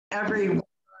everyone.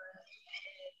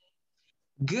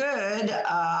 Good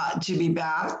to be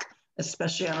back,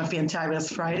 especially on a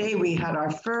Fantabulous Friday. We had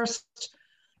our first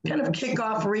kind of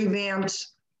kickoff revamped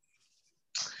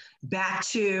back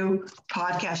to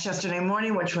podcast yesterday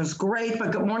morning, which was great.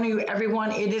 But good morning,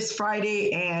 everyone. It is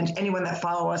Friday, and anyone that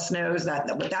follows us knows that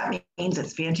what that means.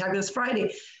 It's Fantabulous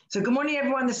Friday. So good morning,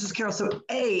 everyone. This is Carol, so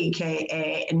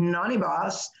AKA Naughty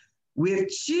Boss, with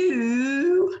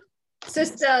two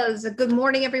sisters. Good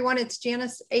morning, everyone. It's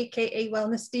Janice, AKA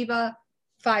Wellness Diva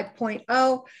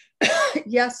 5.0.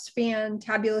 Yes,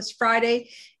 Fantabulous Friday.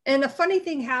 And a funny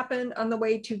thing happened on the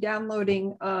way to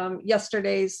downloading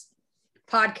yesterday's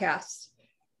podcast.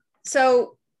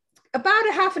 So about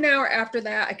a half an hour after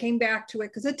that, I came back to it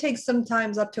because it takes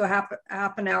sometimes up to a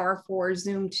half an hour for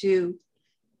Zoom to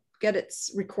get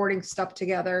its recording stuff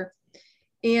together.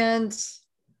 And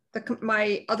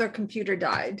my other computer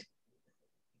died.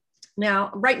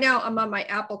 Now, right now I'm on my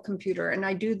Apple computer and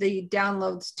I do the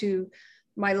downloads to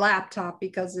my laptop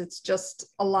because it's just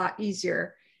a lot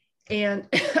easier. And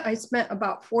I spent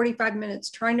about 45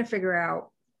 minutes trying to figure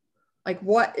out like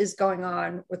what is going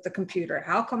on with the computer.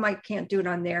 How come I can't do it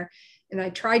on there? And I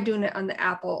tried doing it on the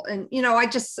Apple, and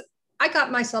I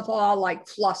got myself all like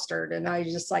flustered, and I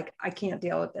just like, I can't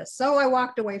deal with this. So I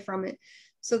walked away from it.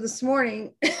 So this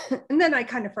morning, and then I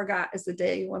kind of forgot as the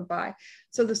day went by.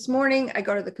 So this morning I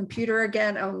go to the computer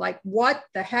again. I'm like, what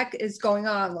the heck is going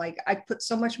on? Like, I put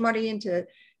so much money into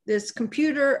this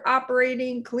computer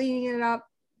operating, cleaning it up.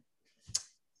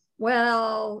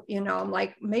 Well, I'm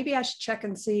like, maybe I should check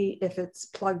and see if it's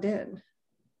plugged in.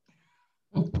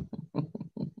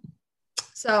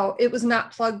 So it was not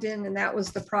plugged in, and that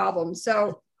was the problem.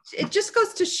 So it just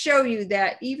goes to show you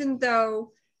that even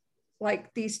though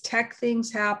like these tech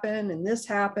things happen and this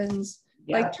happens,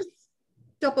 like just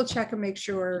double check and make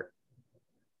sure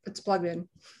it's plugged in.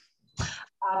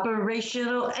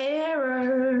 Operational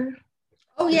error.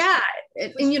 Oh yeah.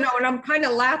 And I'm kind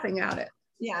of laughing at it.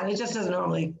 Yeah, and it just doesn't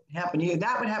normally happen to you.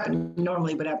 That would happen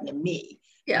normally, would happen to me,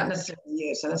 not necessarily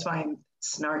you. So that's why I'm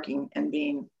snarking and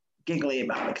being giggly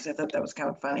about it, because I thought that was kind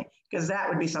of funny. Because that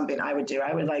would be something I would do.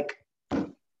 I would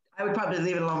probably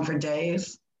leave it alone for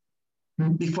days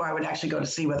before I would actually go to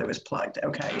see whether it was plugged.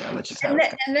 Okay, let's just. And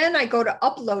then I go to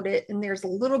upload it, and there's a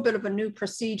little bit of a new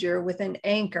procedure within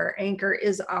Anchor. Anchor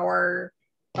is our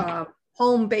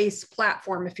home-based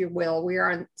platform, if you will. We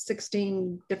are on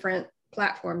 16 different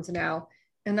platforms now.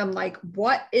 And I'm like,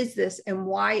 what is this? And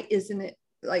why isn't it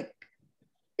like,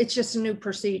 it's just a new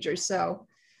procedure. So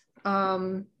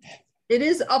it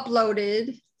is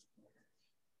uploaded.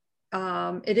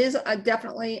 It is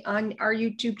definitely on our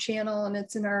YouTube channel, and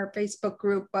it's in our Facebook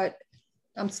group, but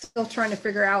I'm still trying to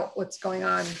figure out what's going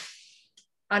on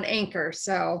Anchor.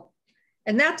 So,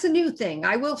 and that's a new thing.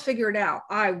 I will figure it out.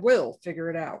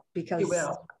 Because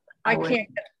I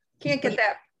can't get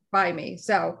that by me.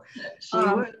 So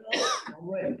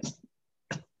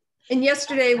and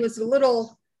yesterday was a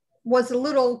little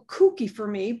kooky for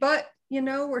me, but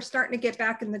we're starting to get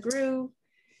back in the groove,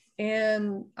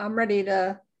 and I'm ready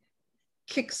to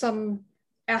kick some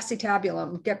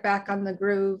acetabulum, get back on the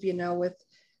groove, with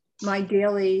my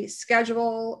daily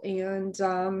schedule, and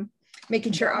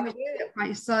making sure obviously that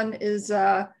my son is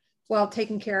well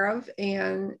taken care of.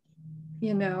 And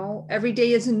every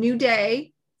day is a new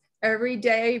day. Every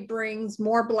day brings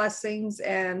more blessings,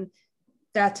 and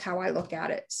that's how I look at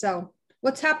it. So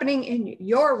what's happening in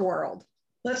your world?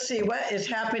 Let's see what is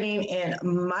happening in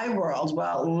my world.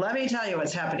 Well, let me tell you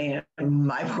what's happening in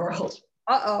my world.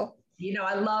 Uh-oh.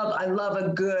 I love a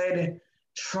good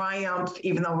triumph,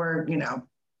 even though we're,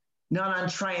 not on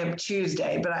Triumph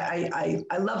Tuesday, but I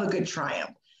love a good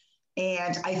triumph.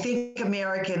 And I think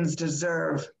Americans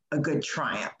deserve a good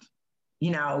triumph.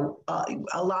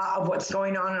 A lot of what's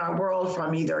going on in our world,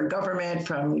 from either government,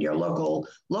 from your local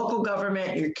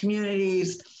government, your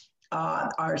communities,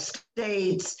 our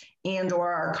states, and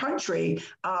or our country,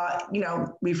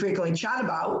 we frequently chat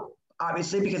about,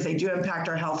 obviously, because they do impact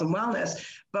our health and wellness,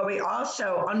 but we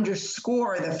also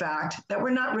underscore the fact that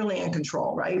we're not really in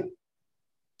control, right?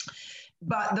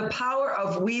 But the power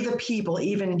of we the people,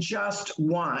 even just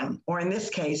one, or in this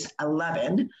case,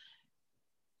 11,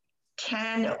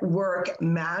 can work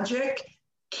magic,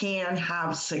 can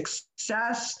have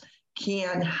success,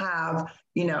 can have,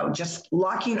 just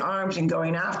locking arms and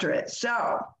going after it.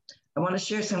 So I want to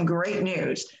share some great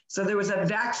news. So there was a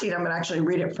vaccine. I'm going to actually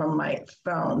read it from my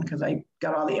phone because I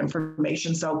got all the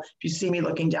information. So if you see me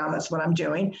looking down, that's what I'm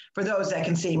doing. For those that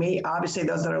can see me, obviously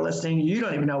those that are listening, you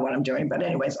don't even know what I'm doing. But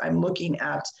anyways, I'm looking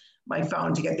at my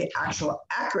phone to get the actual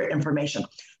accurate information.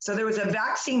 So there was a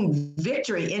vaccine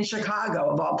victory in Chicago,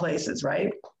 of all places,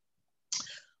 right?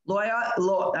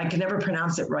 I can never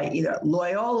pronounce it right either.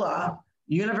 Loyola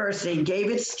University gave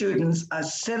its students a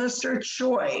sinister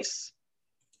choice,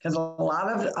 because a lot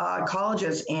of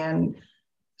colleges and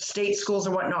state schools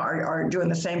and whatnot are doing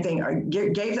the same thing,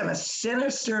 gave them a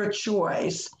sinister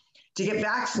choice to get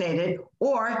vaccinated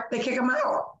or they kick them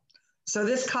out. So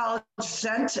this college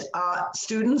sent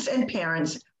students and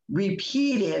parents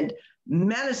repeated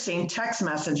menacing text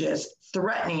messages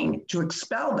threatening to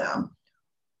expel them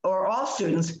or all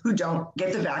students who don't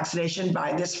get the vaccination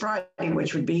by this Friday,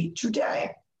 which would be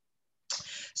today.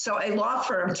 So a law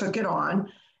firm took it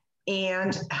on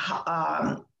and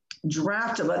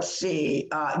drafted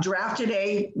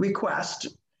a request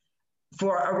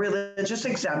for a religious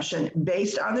exemption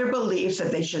based on their beliefs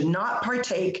that they should not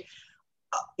partake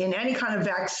in any kind of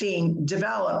vaccine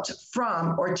developed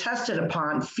from or tested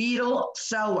upon fetal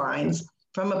cell lines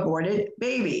from aborted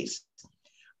babies.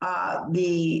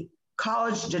 The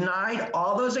college denied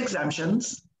all those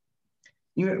exemptions.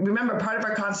 You remember, part of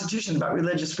our Constitution is about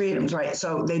religious freedoms, right?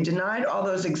 So they denied all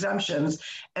those exemptions,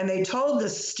 and they told the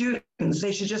students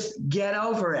they should just get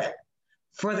over it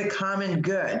for the common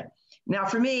good. Now,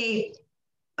 for me,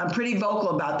 I'm pretty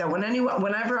vocal about that.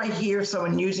 Whenever I hear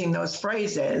someone using those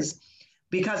phrases,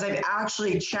 because I've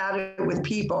actually chatted with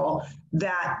people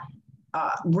that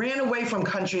ran away from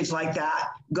countries like that,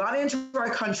 got into our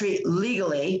country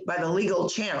legally by the legal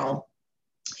channel,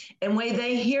 and when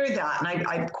they hear that, and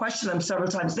I question them several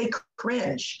times, they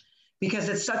cringe because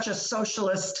it's such a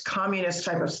socialist, communist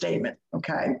type of statement,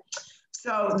 okay?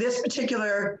 So this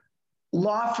particular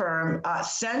law firm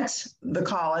sent the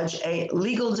college a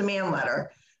legal demand letter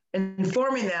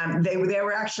informing them they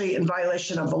were actually in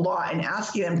violation of the law and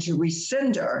asking them to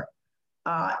rescind her.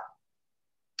 But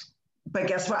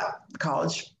guess what? The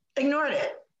college ignored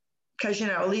it, because,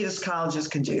 elitist colleges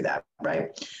can do that, right?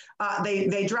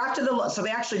 They drafted the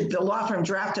law firm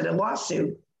drafted a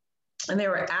lawsuit, and they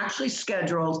were actually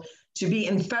scheduled to be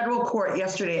in federal court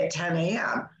yesterday at 10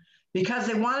 a.m. because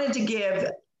they wanted to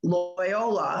give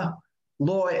Loyola,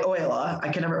 I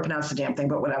can never pronounce the damn thing,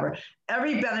 but whatever,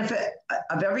 every benefit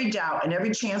of every doubt and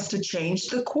every chance to change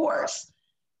the course,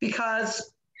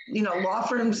 because, law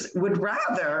firms would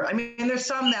rather, there's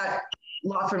some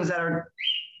law firms that are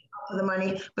for the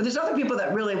money, but there's other people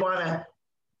that really want to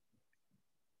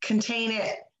contain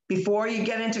it before you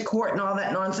get into court and all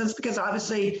that nonsense, because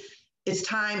obviously it's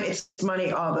time, it's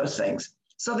money, all those things.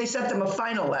 So they sent them a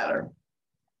final letter,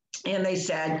 and they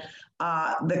said,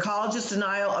 the college's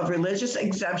denial of religious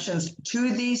exemptions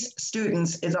to these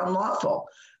students is unlawful.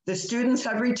 The students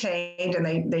have retained, and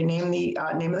they name the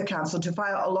name of the council, to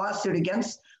file a lawsuit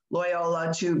against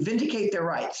Loyola to vindicate their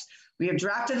rights. We have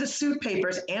drafted the suit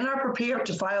papers and are prepared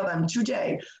to file them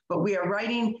today, but we are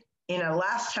writing in a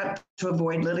last attempt to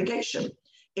avoid litigation.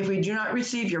 If we do not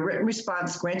receive your written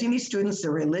response granting these students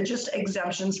the religious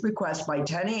exemptions request by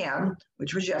 10 a.m.,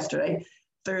 which was yesterday,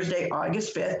 Thursday,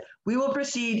 August 5th, we will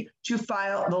proceed to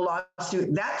file the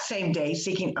lawsuit that same day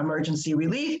seeking emergency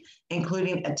relief,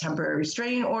 including a temporary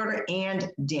restraining order and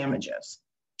damages.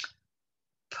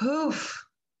 Poof,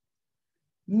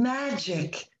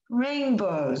 magic,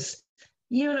 rainbows,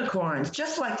 unicorns,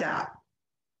 just like that,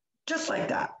 just like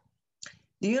that.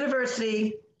 The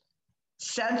university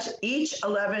sent each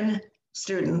 11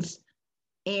 students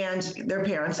and their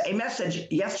parents a message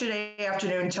yesterday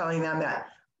afternoon telling them that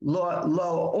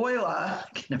Loyola,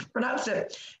 I can never pronounce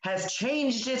it, has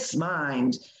changed its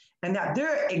mind and that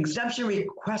their exemption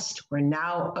requests were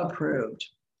now approved.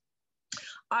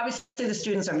 Obviously, the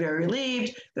students are very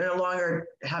relieved. They no longer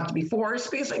have to be forced,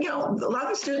 because, a lot of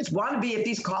the students want to be at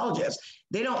these colleges.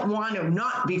 They don't want to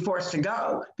not be forced to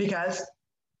go because,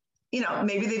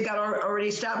 maybe they've got already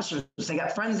established, they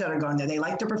got friends that are going there. They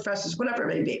like their professors, whatever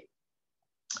it may be.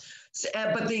 So,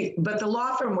 but the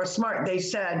law firm were smart. They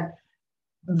said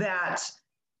that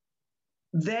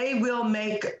they will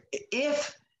make,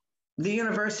 if the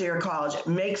university or college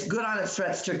makes good on its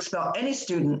threats to expel any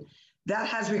student that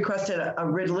has requested a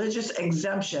religious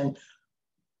exemption,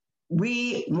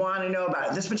 we want to know about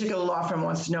it. This particular law firm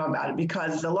wants to know about it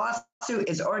because the lawsuit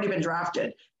has already been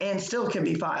drafted and still can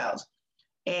be filed.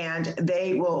 And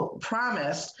they will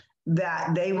promise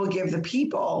that they will give the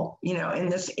people, in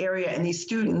this area and these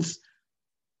students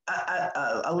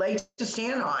a leg to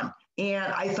stand on.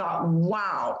 And I thought,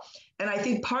 wow. And I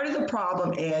think part of the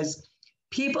problem is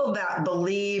people that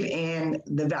believe in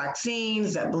the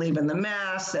vaccines, that believe in the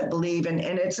masks, that believe in,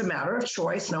 and it's a matter of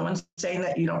choice. No one's saying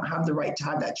that you don't have the right to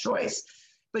have that choice,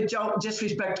 but don't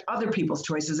disrespect other people's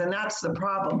choices. And that's the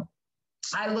problem.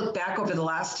 I look back over the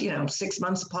last, 6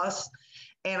 months plus,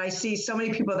 and I see so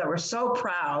many people that were so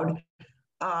proud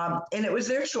And it was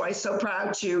their choice. So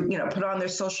proud to, put on their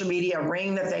social media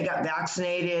ring that they got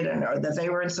vaccinated or that they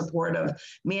were in support of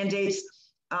mandates.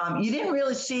 You didn't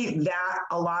really see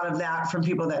a lot of that from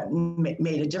people that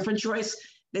made a different choice.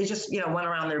 They just, went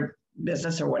around their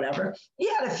business or whatever.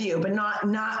 You had a few, but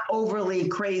not overly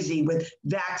crazy with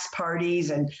vax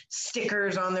parties and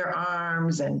stickers on their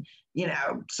arms and,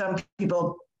 some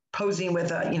people posing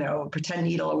with a, pretend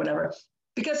needle or whatever,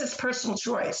 because it's personal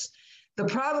choice. The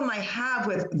problem I have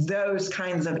with those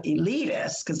kinds of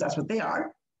elitists, because that's what they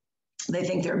are, they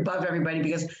think they're above everybody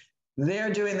because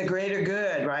they're doing the greater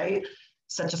good, right?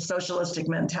 Such a socialistic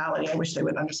mentality. I wish they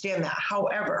would understand that.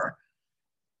 However,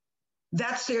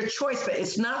 that's their choice, but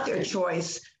it's not their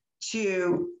choice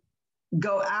to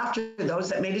go after those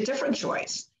that made a different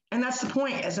choice. And that's the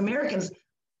point. As Americans,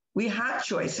 we have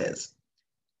choices.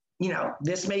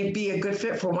 This may be a good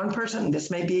fit for one person. This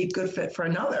may be a good fit for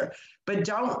another. But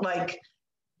don't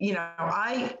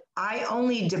I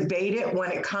only debate it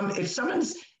when it comes, if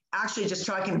someone's actually just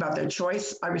talking about their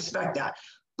choice, I respect that.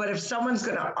 But if someone's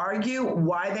going to argue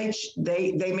why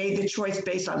they made the choice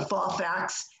based on false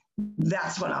facts,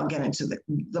 that's when I'll get into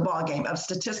the ball game of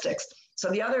statistics. So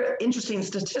the other interesting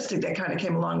statistic that kind of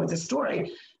came along with this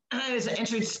story is an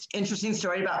interesting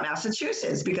story about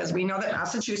Massachusetts, because we know that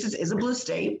Massachusetts is a blue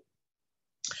state.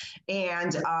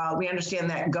 And we understand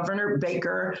that Governor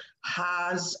Baker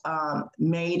has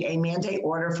made a mandate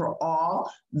order for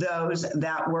all those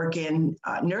that work in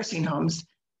nursing homes,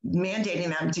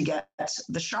 mandating them to get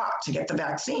the shot, to get the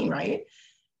vaccine, right?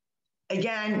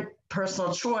 Again,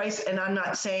 personal choice, and I'm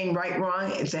not saying right,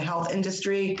 wrong, it's a health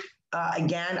industry.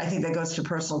 Again, I think that goes to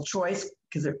personal choice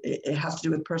because it has to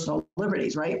do with personal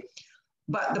liberties, right?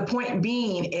 But the point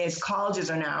being is colleges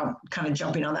are now kind of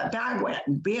jumping on that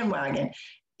bandwagon.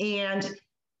 And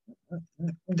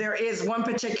there is one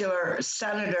particular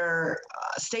senator,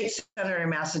 state senator in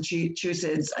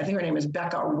Massachusetts, I think her name is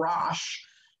Becca Rosch,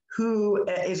 who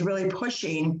is really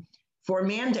pushing for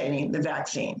mandating the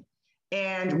vaccine.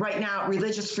 And right now,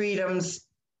 religious freedoms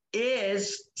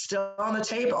is still on the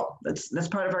table. That's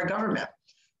part of our government.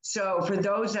 So for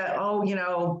those that,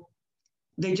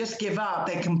 they just give up,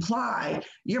 they comply,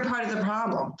 you're part of the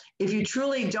problem. If you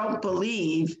truly don't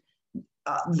believe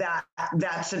that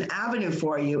that's an avenue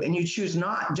for you and you choose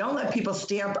not, don't let people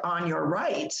stamp on your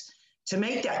right to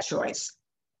make that choice.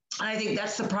 And I think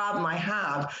that's the problem I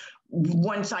have,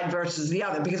 one side versus the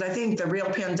other, because I think the real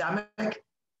pandemic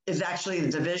is actually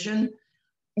the division.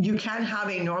 You can have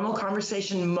a normal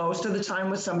conversation most of the time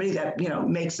with somebody that,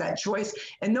 makes that choice.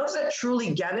 And those that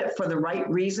truly get it for the right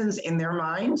reasons in their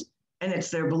mind, and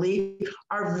it's their belief,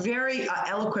 are very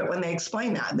eloquent when they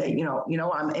explain that. They,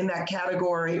 I'm in that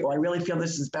category, or I really feel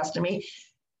this is best to me.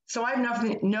 So I have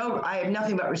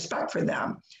nothing but respect for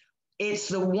them. It's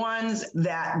the ones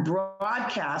that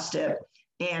broadcast it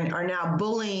and are now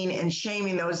bullying and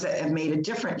shaming those that have made a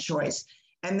different choice.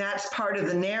 And that's part of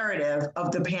the narrative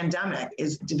of the pandemic,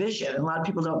 is division. And a lot of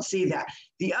people don't see that.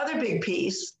 The other big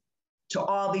piece to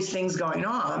all these things going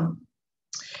on,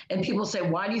 and people say,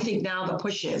 why do you think now the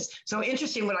push is? So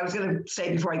interesting, what I was going to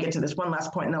say before I get to this one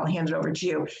last point, and then I'll hand it over to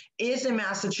you, is in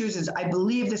Massachusetts, I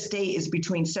believe the state is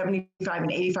between 75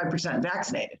 and 85%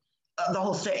 vaccinated, the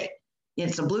whole state.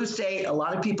 It's a blue state, a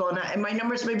lot of people, and my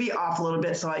numbers may be off a little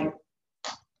bit, so I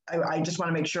just want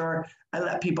to make sure I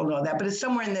let people know that, but it's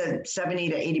somewhere in the 70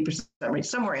 to 80% rate,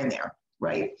 somewhere in there,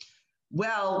 right?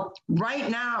 Well, right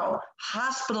now,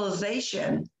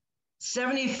 hospitalization,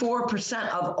 74%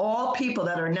 of all people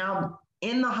that are now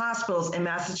in the hospitals in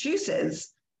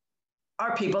Massachusetts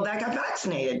are people that got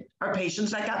vaccinated, are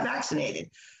patients that got vaccinated.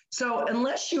 So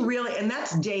unless you really, and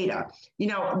that's data,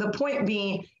 the point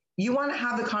being, you want to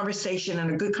have the conversation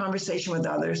and a good conversation with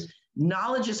others.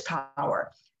 Knowledge is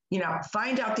power.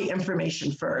 Find out the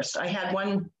information first. I had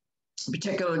one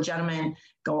particular gentleman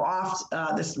go off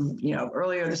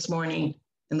earlier this morning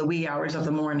in the wee hours of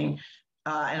the morning.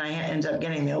 And I ended up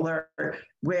getting the alert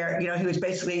where, he was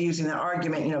basically using the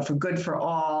argument, for good for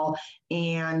all.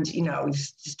 And, we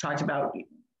just talked about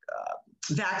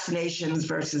vaccinations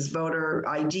versus voter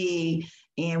ID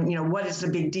and, what is the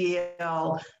big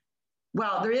deal?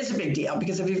 Well, there is a big deal,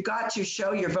 because if you've got to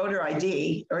show your voter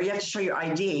ID, or you have to show your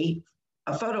ID,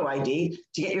 a photo ID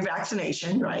to get your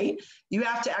vaccination, right? You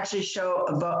have to actually show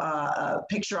a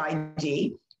picture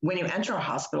ID when you enter a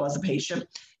hospital as a patient.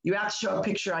 You have to show a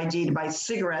picture ID to buy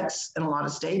cigarettes in a lot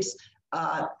of states,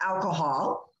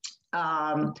 alcohol,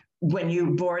 when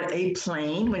you board a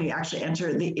plane, when you actually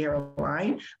enter the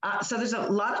airline. So there's a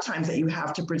lot of times that you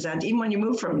have to present, even when you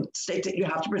move from state, that you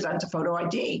have to present a photo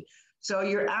ID. So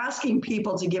you're asking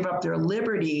people to give up their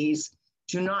liberties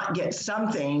to not get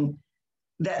something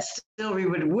that still we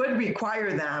would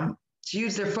require them to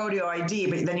use their photo ID,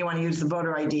 but then you want to use the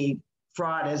voter ID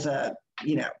fraud as a,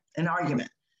 an argument.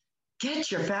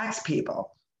 Get your facts,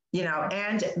 people,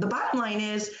 and the bottom line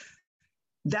is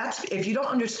that's, if you don't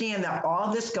understand that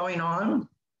all this going on,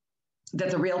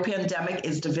 that the real pandemic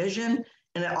is division,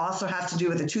 and it also has to do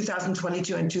with the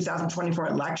 2022 and 2024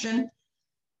 election.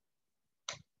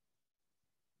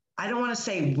 I don't want to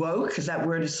say woke because that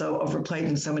word is so overplayed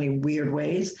in so many weird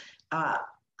ways.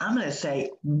 I'm going to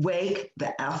say wake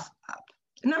the F up.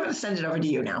 And I'm going to send it over to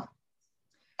you now.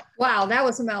 Wow, that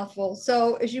was a mouthful.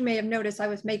 So as you may have noticed, I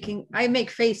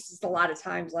make faces a lot of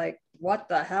times like, what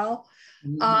the hell?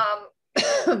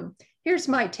 Mm-hmm. Here's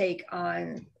my take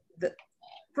on the,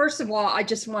 first of all, I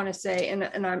just want to say,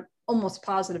 and I'm almost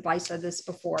positive I said this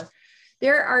before,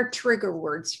 there are trigger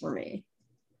words for me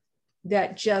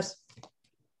that just,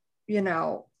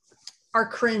 are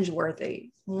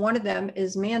cringeworthy. One of them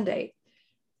is mandate.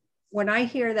 When I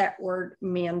hear that word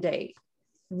mandate,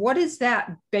 what is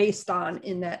that based on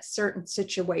in that certain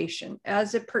situation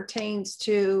as it pertains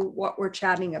to what we're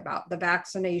chatting about, the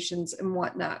vaccinations and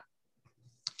whatnot?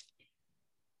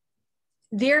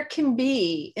 There can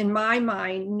be, in my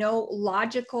mind, no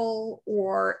logical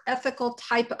or ethical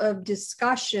type of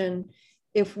discussion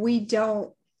if we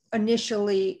don't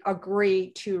initially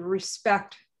agree to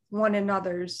respect one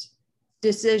another's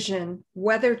decision,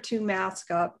 whether to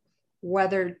mask up,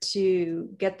 whether to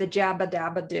get the jabba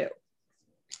dabba do.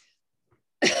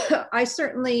 I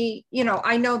certainly,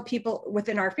 I know people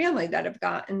within our family that have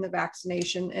gotten the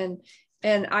vaccination,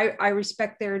 and I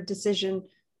respect their decision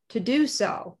to do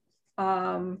so.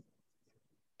 I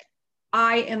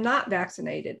am not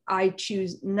vaccinated. I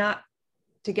choose not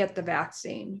to get the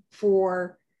vaccine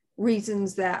for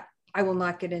reasons that I will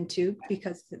not get into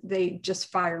because they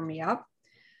just fire me up.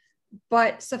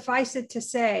 But suffice it to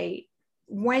say,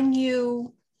 when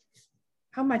you,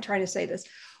 how am I trying to say this?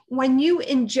 When you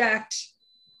inject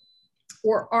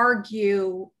or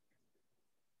argue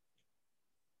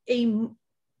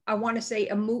I want to say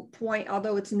a moot point,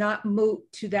 although it's not moot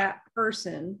to that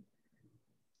person,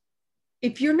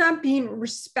 if you're not being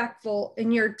respectful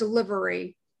in your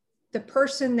delivery, the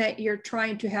person that you're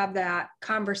trying to have that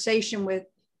conversation with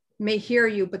may hear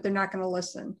you, but they're not going to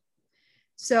listen.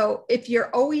 So if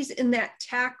you're always in that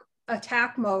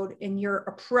attack mode in your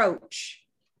approach,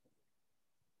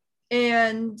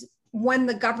 and when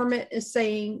the government is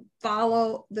saying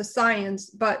follow the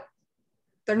science, but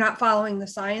they're not following the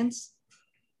science,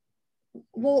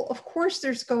 well, of course,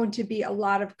 there's going to be a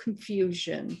lot of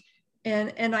confusion.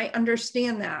 And I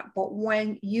understand that. But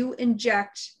when you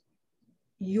inject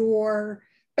your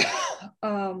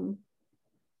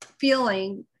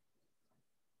feeling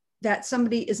that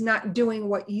somebody is not doing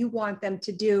what you want them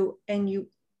to do, and you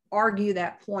argue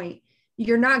that point,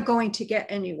 you're not going to get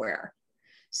anywhere.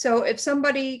 So if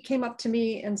somebody came up to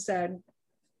me and said,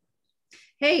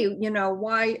 hey,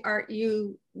 why aren't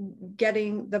you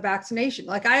getting the vaccination?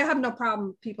 Like, I have no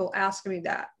problem people asking me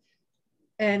that.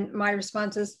 And my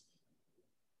response is,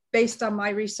 based on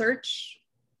my research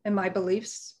and my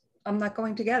beliefs, I'm not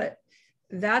going to get it.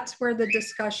 That's where the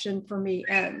discussion for me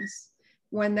ends.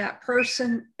 When that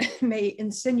person may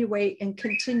insinuate and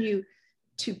continue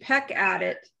to peck at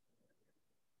it,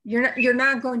 you're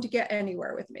not going to get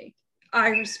anywhere with me. I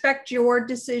respect your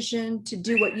decision to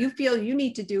do what you feel you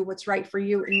need to do, what's right for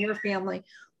you and your family,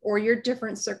 or your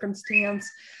different circumstance,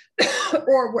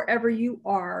 or wherever you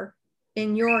are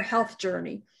in your health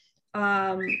journey.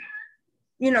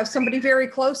 Somebody very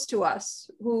close to us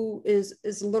who is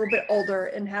a little bit older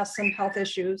and has some health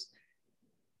issues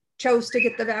chose to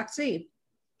get the vaccine.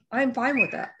 I'm fine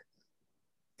with that.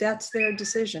 That's their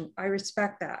decision. I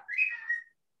respect that.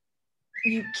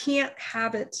 You can't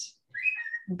have it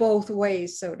both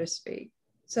ways, so to speak.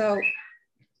 So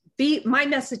my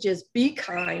message is be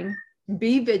kind,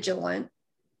 be vigilant,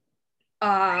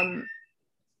 arm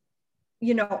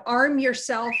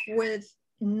yourself with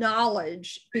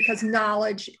knowledge, because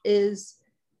knowledge is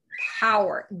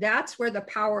power. That's where the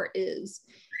power is.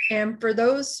 And for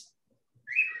those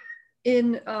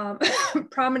in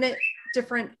prominent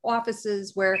different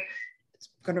offices where it's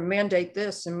going to mandate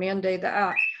this and mandate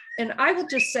that, and I will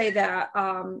just say that,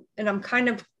 and I'm kind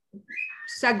of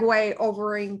segue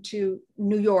over into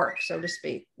New York, so to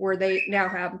speak, where they now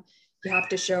you have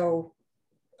to show,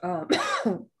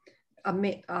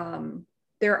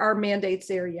 there are mandates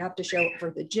there. You have to show it for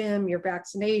the gym, your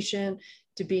vaccination,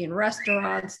 to be in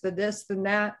restaurants, the this and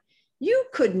that. You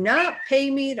could not pay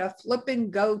me to flip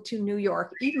and go to New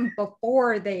York, even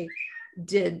before they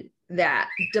did that.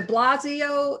 De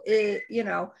Blasio,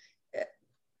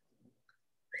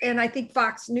 and I think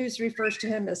Fox News refers to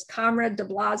him as Comrade de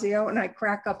Blasio, and I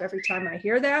crack up every time I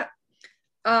hear that.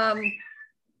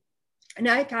 And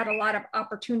I've had a lot of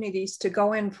opportunities to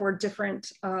go in for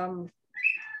different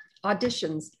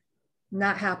auditions.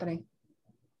 Not happening.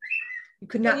 You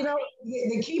could not. You know,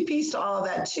 the key piece to all of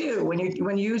that too, when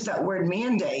you use that word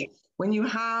mandate, when you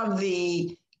have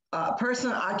the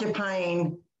person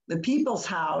occupying the people's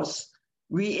house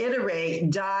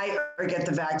reiterate, die or get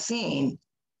the vaccine,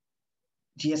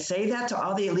 do you say that to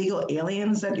all the illegal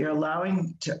aliens that you're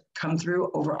allowing to come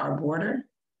through over our border?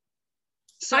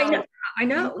 So I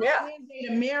know. Yeah. Mandate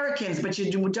Americans, but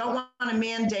you don't want to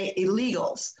mandate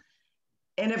illegals.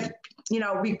 And if, you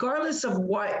know, regardless of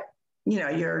what, you know,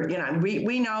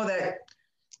 we know that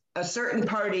a certain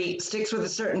party sticks with a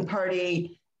certain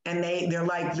party, and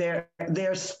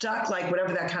they're stuck like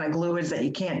whatever that kind of glue is that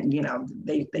you can't, you know,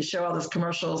 they show all those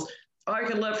commercials. Oh, I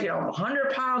can lift, you know,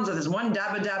 100 pounds of this one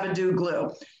dabba dabba do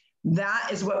glue. That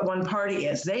is what one party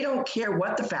is. They don't care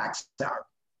what the facts are.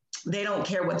 They don't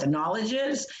care what the knowledge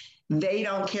is. They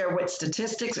don't care what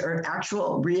statistics or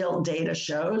actual real data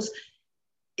shows.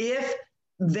 If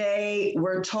they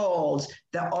were told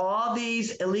that all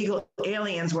these illegal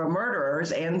aliens were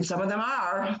murderers, and some of them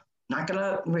are,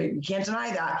 you can't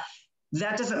deny that,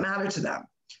 that doesn't matter to them.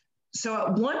 So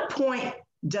at what point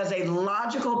does a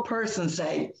logical person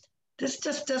say, this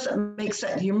just doesn't make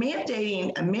sense? You're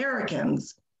mandating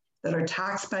Americans that are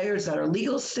taxpayers, that are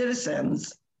legal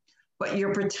citizens, but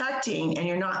you're protecting and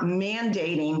you're not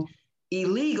mandating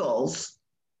illegals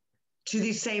to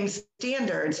these same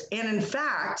standards. And in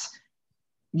fact,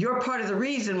 you're part of the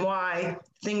reason why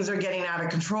things are getting out of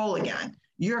control again.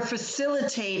 You're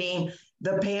facilitating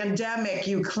the pandemic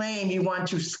you claim you want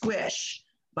to squish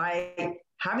by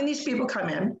having these people come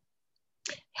in,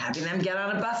 having them get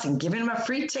on a bus and giving them a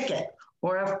free ticket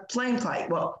or a plane flight.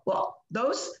 Well,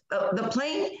 the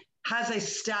plane has a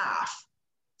staff.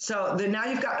 So now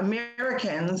you've got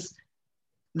Americans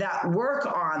that work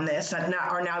on this that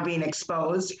are now being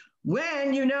exposed.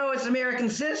 When you know as an American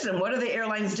citizen, what are the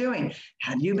airlines doing?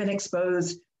 Have you been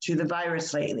exposed to the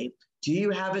virus lately? Do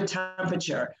you have a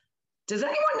temperature? Does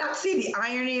anyone not see the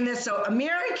irony in this? So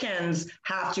Americans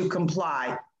have to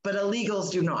comply, but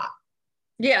illegals do not.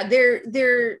 Yeah,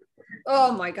 they're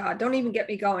oh my God, don't even get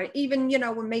me going. Even, you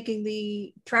know, when making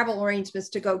the travel arrangements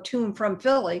to go to and from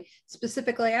Philly,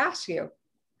 specifically ask you,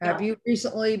 have you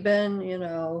recently been, you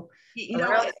know,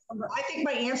 I think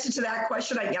my answer to that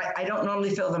question, I don't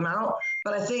normally fill them out,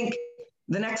 but I think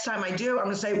the next time I do, I'm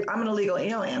going to say I'm an illegal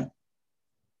alien.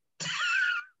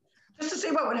 Just to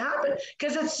see what would happen.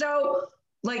 Because it's so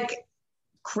like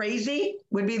crazy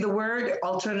would be the word,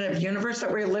 alternative universe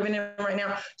that we're living in right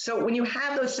now. So when you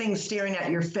have those things staring at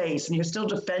your face and you're still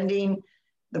defending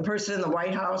the person in the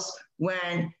White House,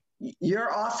 when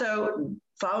you're also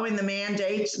following the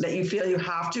mandates that you feel you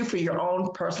have to for your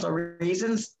own personal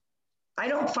reasons, I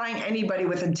don't find anybody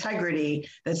with integrity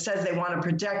that says they want to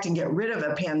protect and get rid of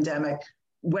a pandemic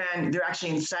when they're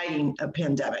actually inciting a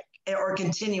pandemic or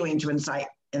continuing to incite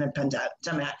in a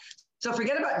pandemic. So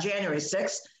forget about January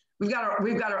 6th. We've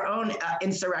got our own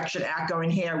insurrection act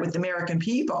going here with the American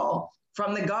people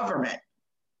from the government,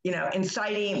 you know,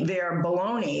 inciting their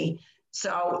baloney.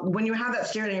 So when you have that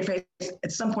staring in your face,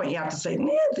 at some point you have to say,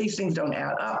 these things don't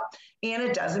add up, and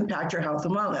it does impact your health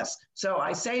and wellness. So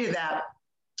I say to that,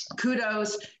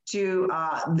 kudos to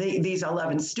these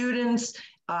 11 students.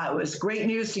 It was great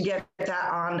news to get that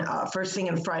on first thing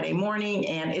on Friday morning,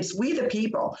 and it's we the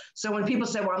people. So when people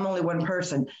say, well, I'm only one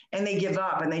person, and they give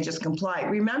up and they just comply,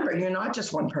 remember, you're not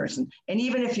just one person. And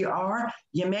even if you are,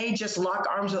 you may just lock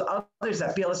arms with others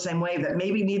that feel the same way, that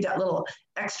maybe need that little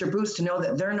extra boost to know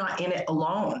that they're not in it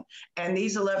alone. And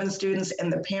these 11 students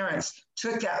and the parents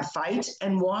took that fight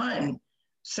and won.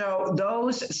 So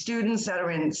those students that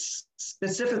are in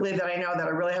specifically that I know that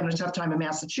are really having a tough time in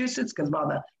Massachusetts because of all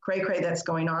the cray-cray that's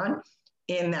going on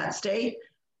in that state,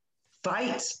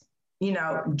 fight, you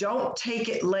know, don't take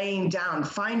it laying down,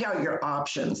 find out your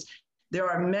options. There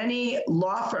are many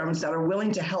law firms that are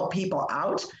willing to help people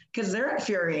out because they're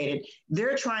infuriated.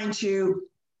 They're trying to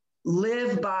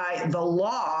live by the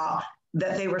law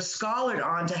that they were scholared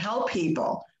on to help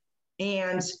people.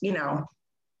 And, you know,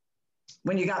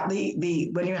 when you got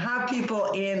when you have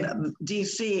people in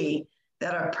DC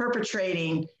that are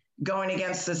perpetrating going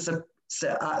against the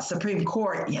Supreme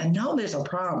Court, you know there's a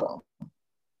problem.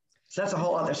 So that's a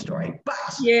whole other story. But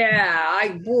yeah, I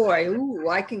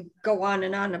can go on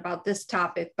and on about this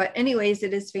topic. But anyways,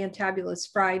 it is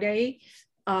Fantabulous Friday.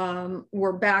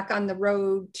 We're back on the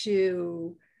road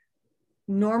to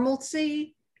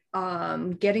normalcy,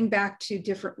 getting back to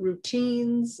different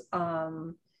routines.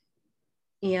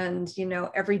 And, you know,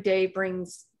 every day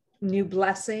brings new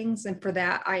blessings. And for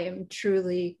that, I am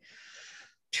truly,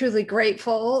 truly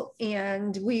grateful.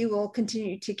 And we will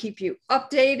continue to keep you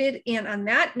updated. And on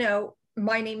that note,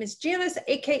 my name is Janice,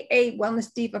 AKA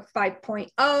Wellness Diva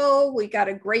 5.0. We got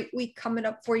a great week coming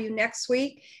up for you next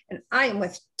week. And I am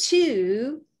with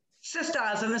two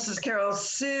sisters, and this is Carol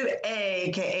Sue,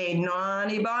 AKA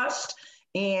Nani Bust.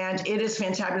 And it is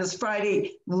Fantabulous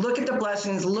Friday. Look at the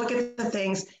blessings, look at the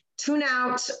things. Tune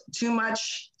out too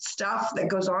much stuff that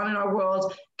goes on in our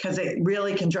world, because it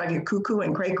really can drive you cuckoo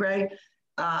and cray-cray.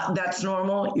 That's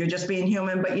normal. You're just being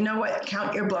human. But you know what?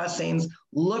 Count your blessings.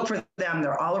 Look for them.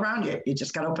 They're all around you. You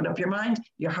just got to open up your mind,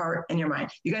 your heart, and your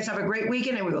mind. You guys have a great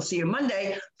weekend, and we will see you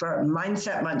Monday for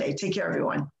Mindset Monday. Take care,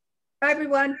 everyone. Bye,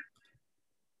 everyone.